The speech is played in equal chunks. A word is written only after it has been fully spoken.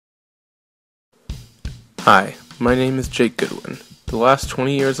Hi, my name is Jake Goodwin. The last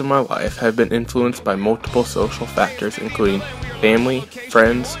 20 years of my life have been influenced by multiple social factors including family,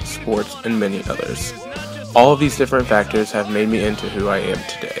 friends, sports, and many others. All of these different factors have made me into who I am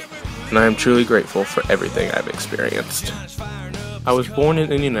today, and I am truly grateful for everything I've experienced. I was born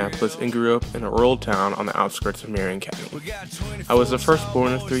in Indianapolis and grew up in a rural town on the outskirts of Marion County. I was the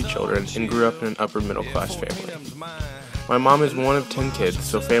firstborn of 3 children and grew up in an upper middle class family. My mom is one of 10 kids,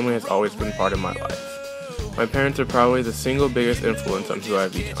 so family has always been part of my life. My parents are probably the single biggest influence on who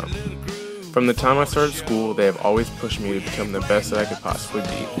I've become. From the time I started school, they have always pushed me to become the best that I could possibly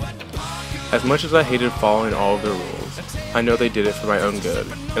be. As much as I hated following all of their rules, I know they did it for my own good,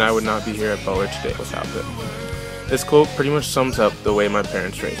 and I would not be here at Butler today without them. This quote pretty much sums up the way my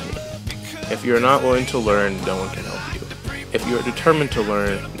parents raised me. If you are not willing to learn, no one can help you. If you are determined to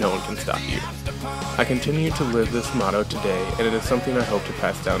learn, no one can stop you. I continue to live this motto today, and it is something I hope to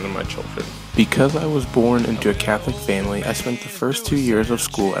pass down to my children. Because I was born into a Catholic family, I spent the first 2 years of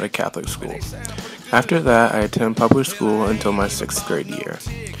school at a Catholic school. After that, I attended public school until my 6th grade year.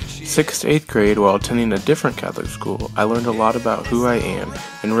 6th to 8th grade, while attending a different Catholic school, I learned a lot about who I am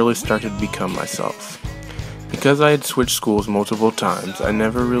and really started to become myself. Because I had switched schools multiple times, I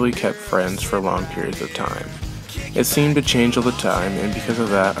never really kept friends for long periods of time. It seemed to change all the time, and because of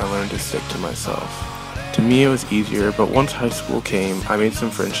that, I learned to stick to myself. To me, it was easier, but once high school came, I made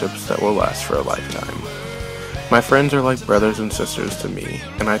some friendships that will last for a lifetime. My friends are like brothers and sisters to me,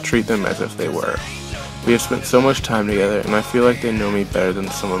 and I treat them as if they were. We have spent so much time together, and I feel like they know me better than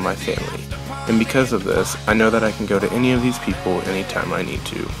some of my family. And because of this, I know that I can go to any of these people anytime I need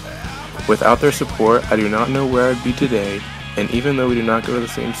to. Without their support, I do not know where I'd be today, and even though we do not go to the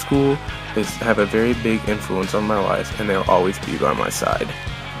same school, they have a very big influence on my life, and they'll always be by my side.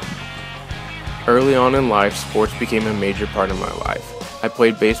 Early on in life, sports became a major part of my life. I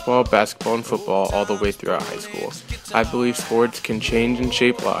played baseball, basketball, and football all the way throughout high school. I believe sports can change and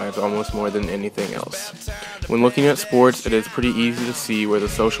shape lives almost more than anything else. When looking at sports, it is pretty easy to see where the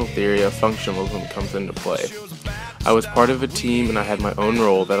social theory of functionalism comes into play. I was part of a team and I had my own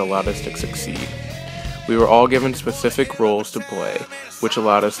role that allowed us to succeed. We were all given specific roles to play, which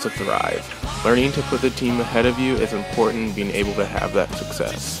allowed us to thrive. Learning to put the team ahead of you is important in being able to have that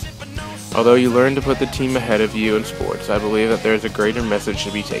success. Although you learn to put the team ahead of you in sports, I believe that there is a greater message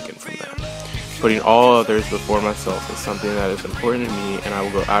to be taken from that. Putting all others before myself is something that is important to me, and I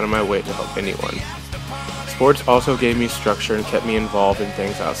will go out of my way to help anyone. Sports also gave me structure and kept me involved in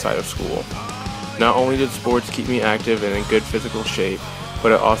things outside of school. Not only did sports keep me active and in good physical shape,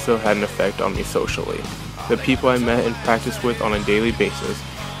 but it also had an effect on me socially. The people I met and practiced with on a daily basis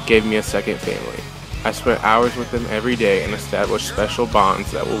gave me a second family. I spent hours with them every day and established special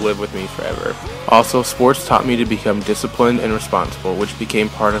bonds that will live with me forever. Also, sports taught me to become disciplined and responsible, which became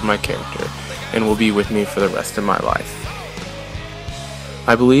part of my character and will be with me for the rest of my life.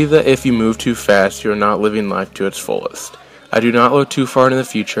 I believe that if you move too fast, you are not living life to its fullest. I do not look too far into the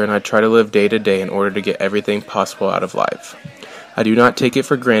future, and I try to live day to day in order to get everything possible out of life. I do not take it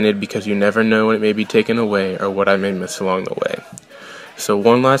for granted because you never know when it may be taken away or what I may miss along the way. So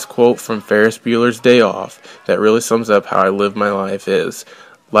one last quote from Ferris Bueller's Day Off that really sums up how I live my life is,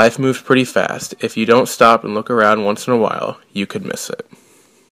 "Life moves pretty fast. If you don't stop and look around once in a while, you could miss it."